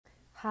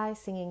Hi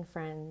singing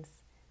friends,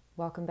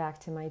 welcome back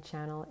to my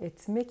channel.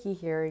 It's Mickey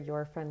here,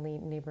 your friendly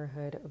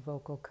neighborhood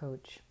vocal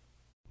coach.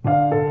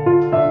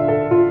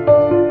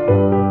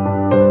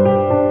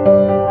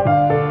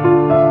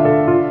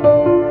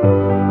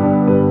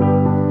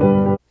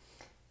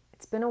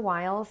 It's been a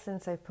while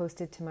since I've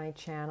posted to my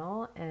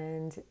channel,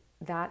 and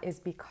that is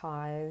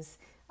because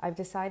I've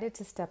decided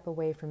to step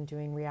away from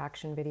doing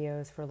reaction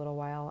videos for a little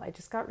while. I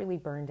just got really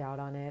burned out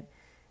on it,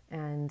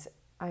 and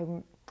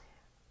I'm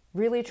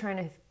really trying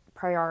to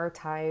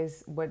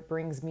prioritize what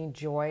brings me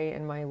joy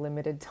in my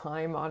limited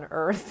time on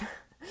earth.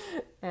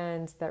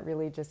 And that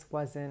really just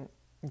wasn't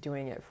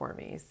doing it for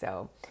me.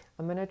 So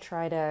I'm going to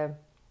try to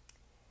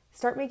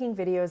start making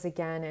videos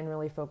again and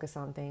really focus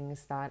on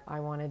things that I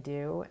want to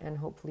do. And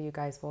hopefully you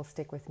guys will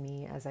stick with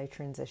me as I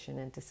transition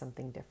into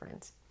something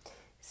different.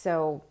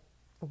 So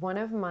one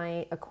of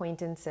my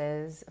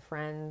acquaintances,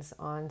 friends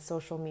on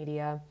social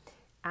media,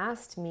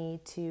 asked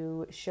me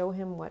to show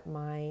him what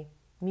my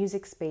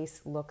music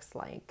space looks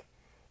like.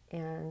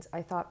 And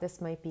I thought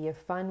this might be a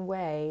fun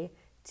way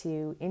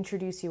to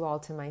introduce you all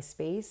to my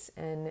space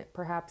and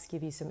perhaps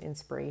give you some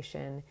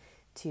inspiration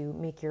to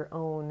make your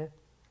own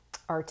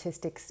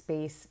artistic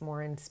space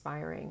more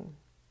inspiring.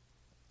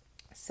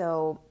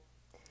 So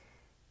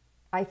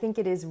I think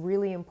it is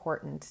really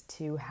important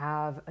to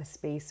have a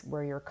space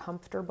where you're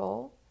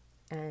comfortable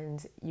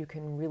and you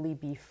can really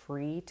be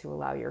free to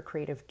allow your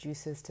creative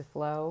juices to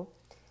flow.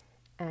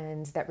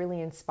 And that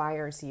really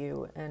inspires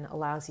you and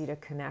allows you to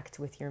connect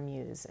with your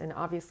muse. And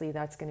obviously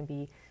that's going to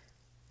be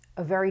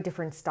a very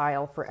different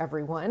style for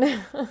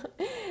everyone.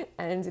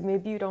 And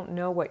maybe you don't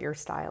know what your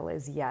style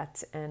is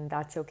yet, and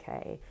that's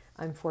okay.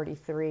 I'm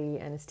 43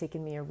 and it's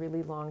taken me a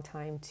really long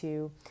time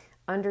to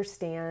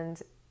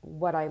understand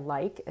what I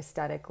like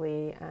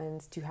aesthetically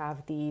and to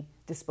have the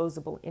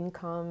disposable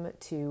income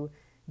to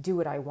do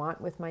what I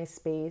want with my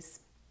space.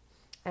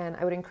 And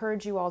I would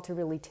encourage you all to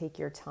really take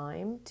your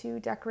time to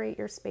decorate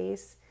your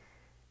space.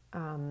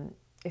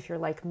 If you're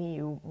like me,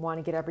 you want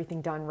to get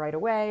everything done right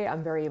away.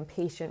 I'm very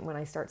impatient when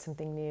I start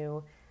something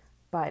new,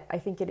 but I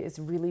think it is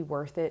really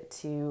worth it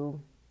to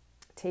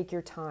take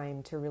your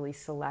time to really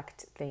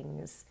select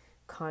things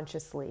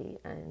consciously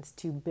and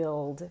to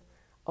build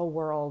a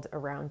world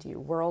around you.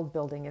 World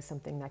building is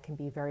something that can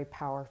be very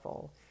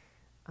powerful.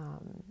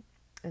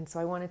 And so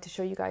I wanted to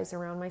show you guys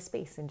around my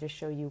space and just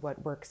show you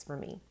what works for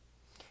me.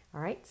 All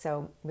right,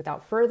 so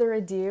without further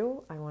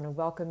ado, I want to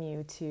welcome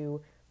you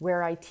to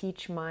where I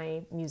teach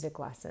my music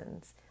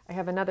lessons. I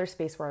have another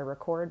space where I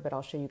record, but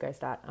I'll show you guys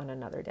that on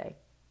another day.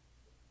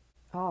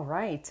 All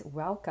right,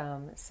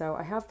 welcome. So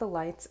I have the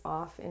lights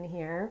off in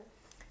here,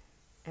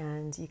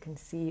 and you can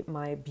see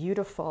my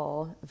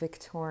beautiful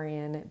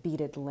Victorian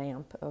beaded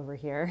lamp over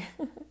here.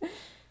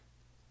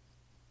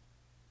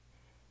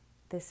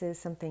 This is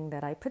something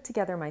that I put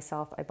together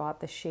myself. I bought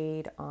the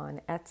shade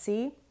on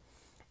Etsy,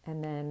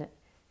 and then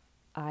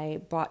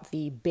I bought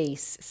the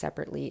base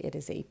separately. It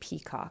is a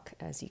peacock,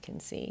 as you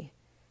can see.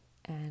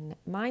 And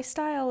my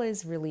style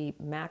is really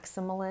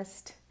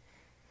maximalist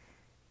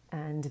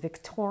and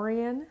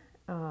Victorian.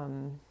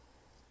 I'm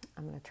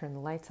going to turn the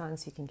lights on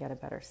so you can get a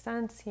better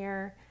sense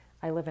here.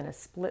 I live in a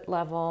split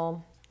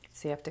level,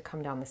 so you have to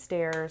come down the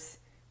stairs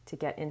to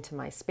get into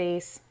my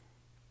space.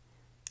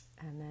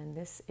 And then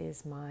this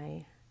is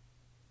my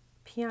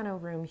piano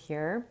room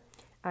here.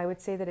 I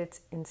would say that it's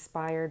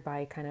inspired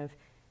by kind of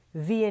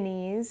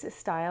Viennese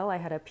style. I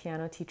had a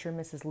piano teacher,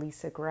 Mrs.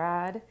 Lisa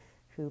Grad,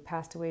 who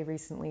passed away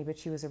recently, but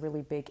she was a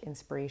really big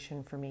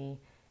inspiration for me.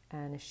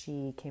 And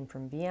she came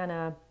from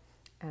Vienna,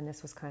 and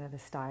this was kind of the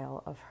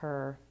style of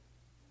her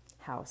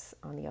house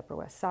on the Upper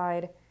West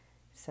Side.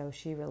 So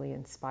she really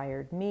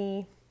inspired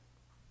me.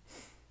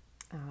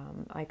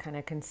 I kind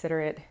of consider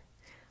it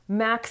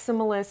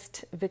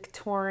maximalist,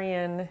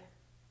 Victorian,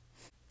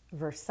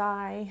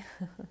 Versailles.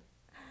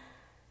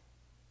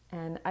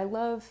 And I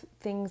love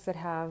things that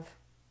have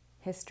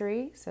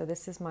history. So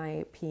this is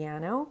my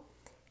piano.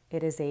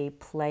 It is a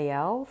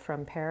Pleyel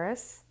from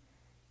Paris,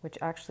 which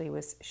actually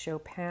was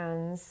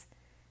Chopin's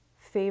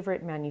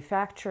favorite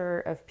manufacturer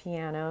of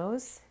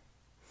pianos.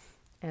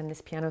 And this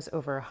piano is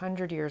over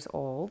 100 years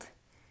old.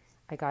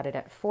 I got it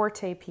at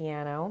Forte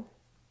Piano,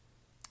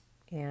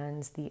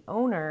 and the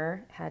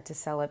owner had to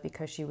sell it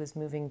because she was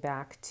moving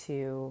back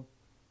to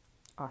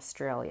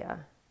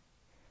Australia.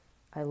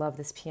 I love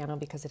this piano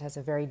because it has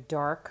a very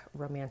dark,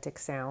 romantic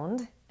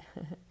sound.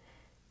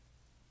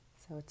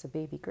 So it's a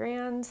baby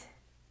grand,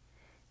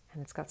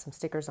 and it's got some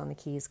stickers on the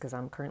keys because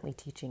I'm currently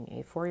teaching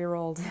a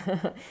 4-year-old.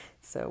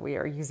 So we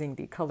are using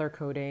the color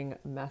coding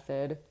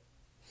method.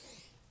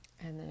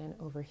 And then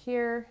over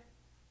here,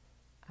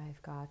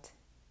 I've got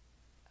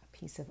a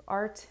piece of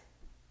art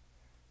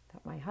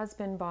that my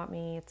husband bought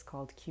me. It's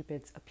called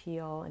Cupid's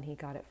Appeal, and he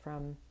got it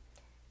from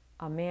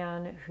a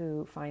man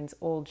who finds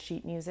old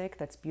sheet music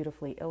that's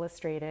beautifully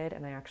illustrated,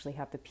 and I actually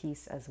have the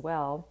piece as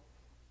well.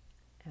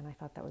 And I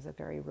thought that was a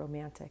very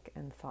romantic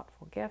and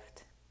thoughtful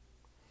gift.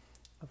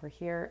 Over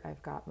here,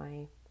 I've got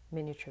my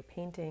miniature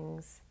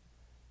paintings.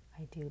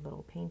 I do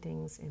little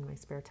paintings in my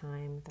spare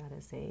time. That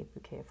is a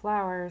bouquet of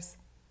flowers,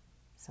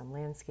 some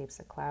landscapes,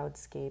 a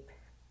cloudscape,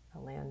 a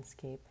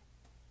landscape,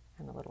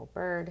 and a little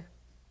bird.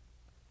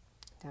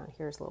 Down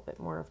here is a little bit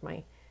more of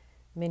my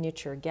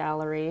miniature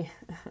gallery.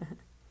 You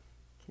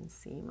can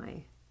see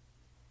my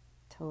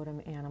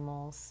totem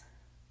animals.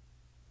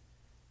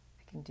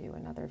 I can do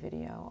another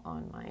video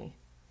on my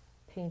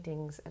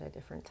paintings at a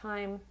different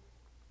time.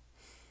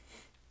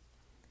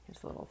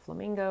 Here's a little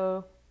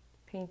flamingo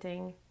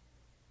painting.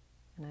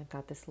 And I've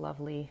got this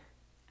lovely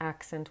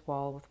accent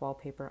wall with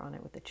wallpaper on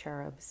it with the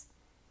cherubs.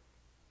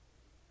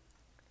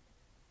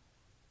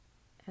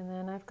 And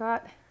then I've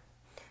got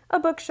a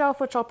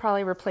bookshelf, which I'll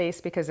probably replace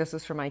because this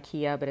is from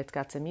IKEA, but it's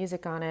got some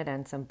music on it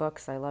and some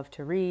books I love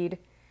to read.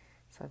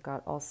 So I've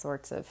got all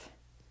sorts of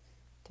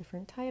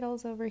different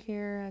titles over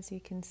here, as you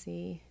can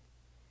see.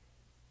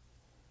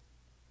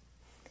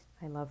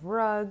 I love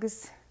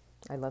rugs.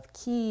 I love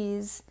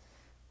keys.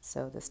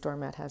 So this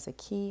doormat has a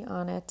key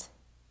on it.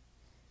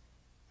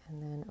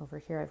 And then over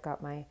here I've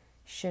got my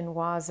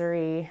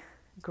chinoiserie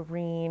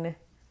green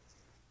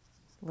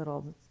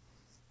little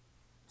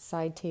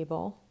side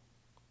table.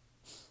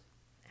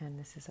 And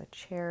this is a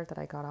chair that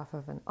I got off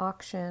of an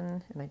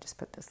auction. And I just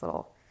put this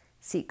little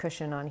seat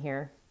cushion on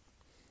here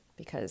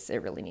because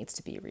it really needs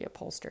to be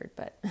reupholstered,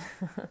 but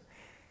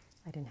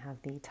I didn't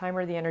have the time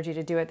or the energy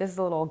to do it. This is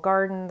a little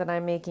garden that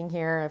I'm making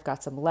here. I've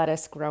got some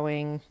lettuce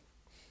growing,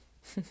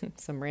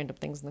 some random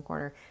things in the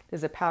corner.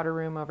 There's a powder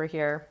room over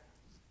here.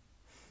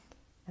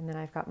 And then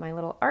I've got my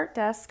little art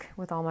desk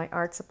with all my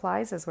art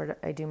supplies. This is where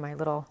I do my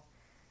little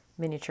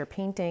miniature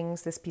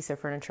paintings. This piece of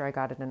furniture I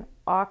got at an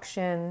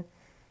auction.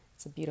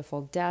 It's a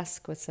beautiful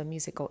desk with some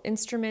musical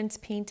instruments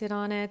painted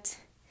on it.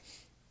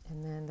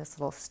 And then this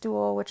little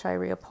stool, which I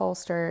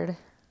reupholstered.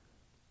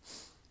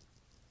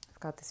 I've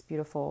got this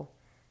beautiful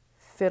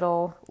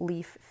fiddle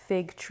leaf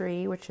fig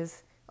tree, which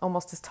is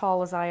almost as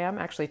tall as I am,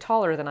 actually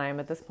taller than I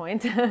am at this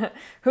point.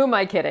 Who am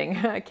I kidding?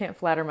 I can't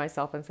flatter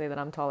myself and say that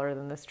I'm taller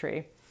than this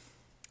tree.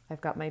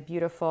 I've got my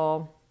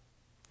beautiful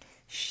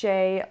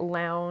Shea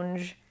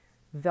Lounge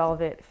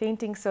velvet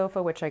fainting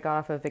sofa, which I got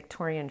off of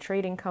Victorian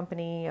Trading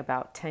Company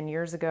about 10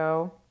 years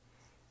ago.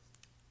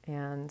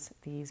 And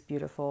these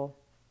beautiful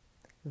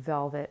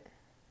velvet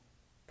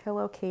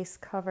pillowcase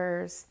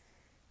covers.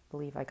 I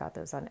believe I got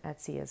those on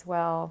Etsy as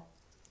well.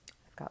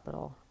 I've got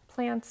little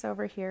plants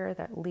over here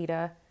that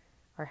Lita,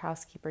 our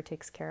housekeeper,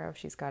 takes care of.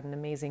 She's got an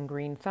amazing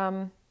green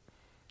thumb.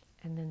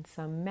 And then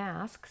some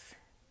masks.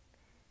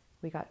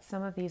 We got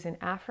some of these in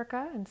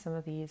Africa and some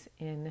of these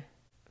in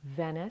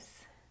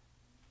Venice.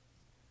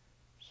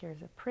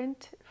 Here's a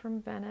print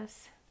from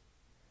Venice.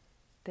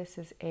 This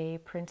is a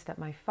print that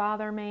my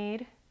father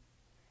made.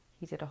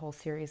 He did a whole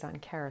series on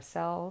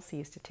carousels. He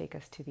used to take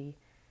us to the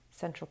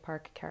Central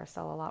Park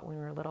carousel a lot when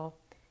we were little.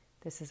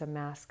 This is a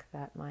mask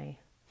that my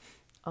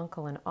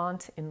uncle and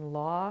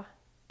aunt-in-law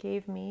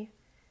gave me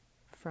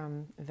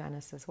from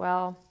Venice as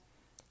well.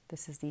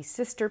 This is the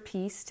sister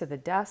piece to the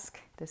desk.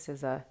 This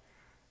is a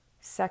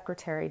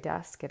secretary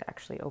desk. It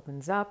actually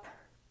opens up,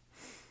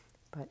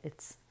 but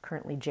it's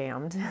currently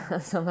jammed,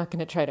 so I'm not going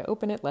to try to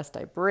open it lest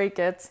I break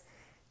it.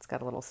 It's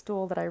got a little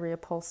stool that I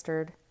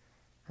reupholstered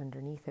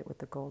underneath it with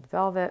the gold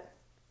velvet.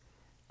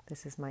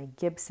 This is my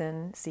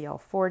Gibson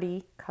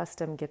CL40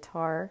 custom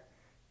guitar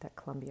that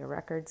Columbia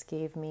Records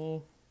gave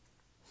me.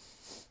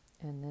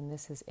 And then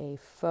this is a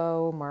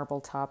faux marble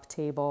top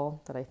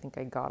table that I think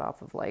I got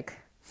off of like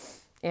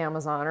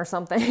Amazon or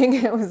something.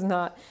 It was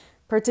not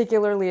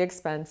particularly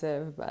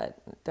expensive,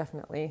 but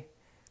definitely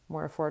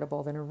more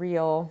affordable than a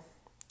real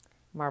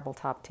marble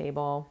top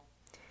table.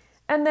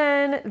 And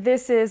then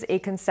this is a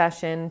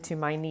concession to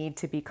my need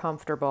to be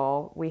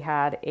comfortable. We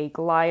had a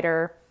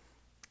glider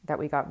that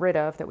we got rid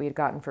of that we had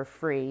gotten for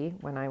free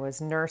when I was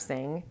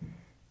nursing,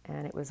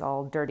 and it was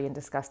all dirty and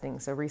disgusting.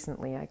 So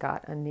recently I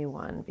got a new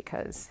one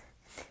because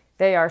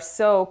they are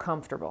so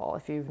comfortable.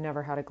 If you've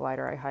never had a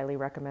glider, I highly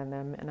recommend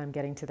them. And I'm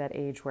getting to that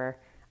age where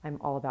I'm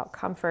all about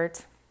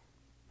comfort.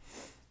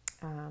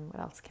 What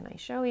else can I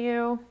show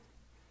you?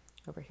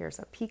 Over here's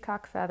a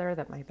peacock feather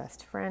that my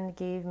best friend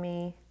gave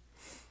me.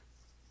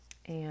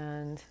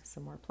 And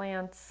some more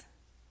plants.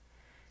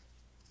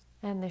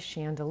 And this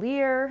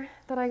chandelier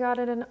that I got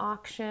at an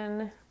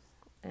auction.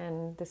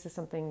 And this is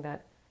something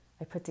that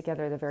I put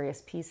together the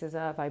various pieces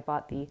of. I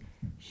bought the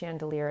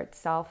chandelier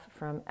itself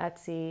from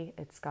Etsy.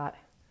 It's got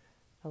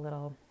a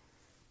little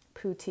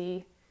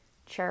Pooty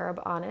cherub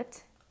on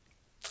it.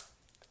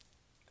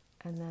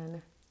 And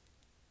then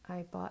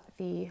I bought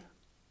the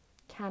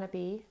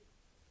canopy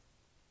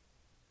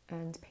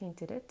and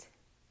painted it.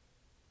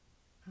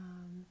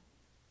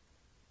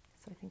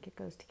 So I think it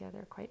goes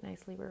together quite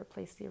nicely. We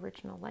replaced the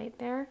original light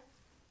there.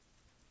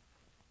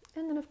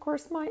 And then of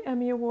course my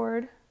Emmy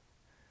Award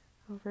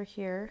over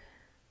here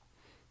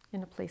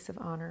in a place of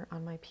honor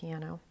on my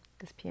piano.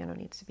 This piano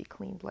needs to be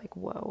cleaned like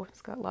whoa.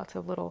 It's got lots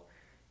of little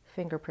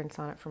fingerprints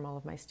on it from all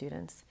of my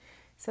students.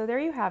 So there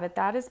you have it.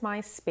 That is my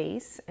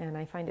space, and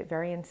I find it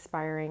very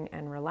inspiring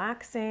and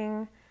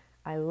relaxing.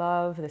 I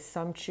love the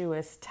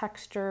sumptuous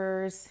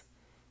textures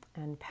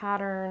and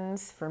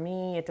patterns. For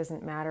me, it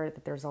doesn't matter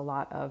that there's a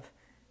lot of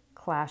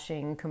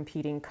clashing,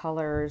 competing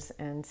colors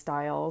and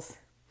styles.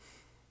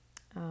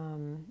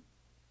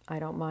 I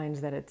don't mind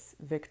that it's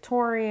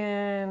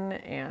Victorian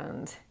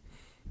and,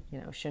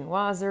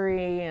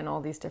 chinoiserie and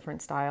all these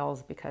different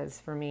styles, because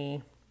for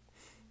me,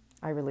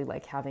 I really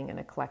like having an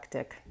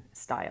eclectic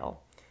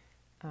style.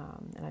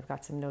 And I've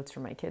got some notes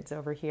from my kids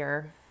over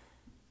here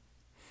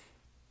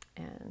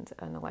and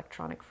an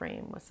electronic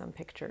frame with some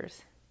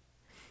pictures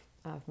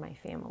of my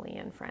family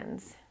and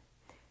friends.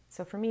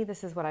 So for me,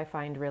 this is what I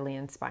find really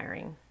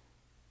inspiring.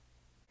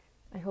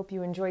 I hope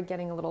you enjoyed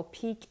getting a little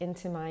peek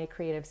into my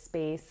creative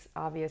space.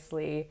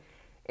 Obviously,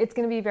 it's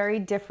going to be very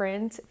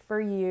different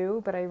for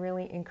you, but I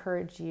really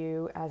encourage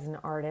you as an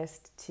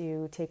artist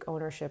to take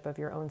ownership of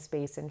your own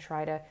space and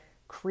try to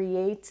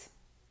create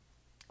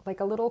like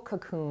a little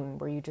cocoon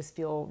where you just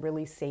feel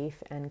really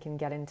safe and can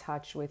get in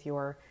touch with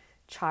your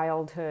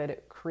childhood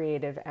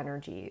creative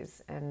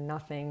energies, and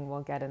nothing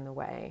will get in the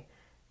way.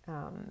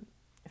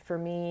 For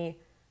me,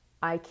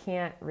 I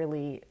can't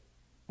really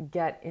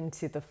get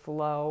into the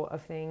flow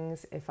of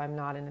things if I'm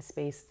not in a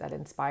space that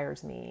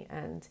inspires me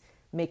and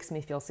makes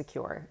me feel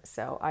secure.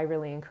 So I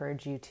really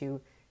encourage you to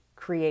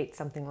create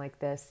something like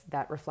this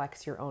that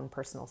reflects your own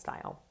personal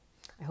style.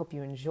 I hope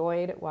you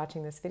enjoyed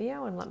watching this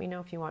video, and let me know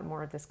if you want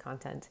more of this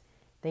content.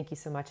 Thank you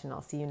so much, and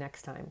I'll see you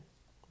next time.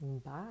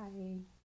 Bye.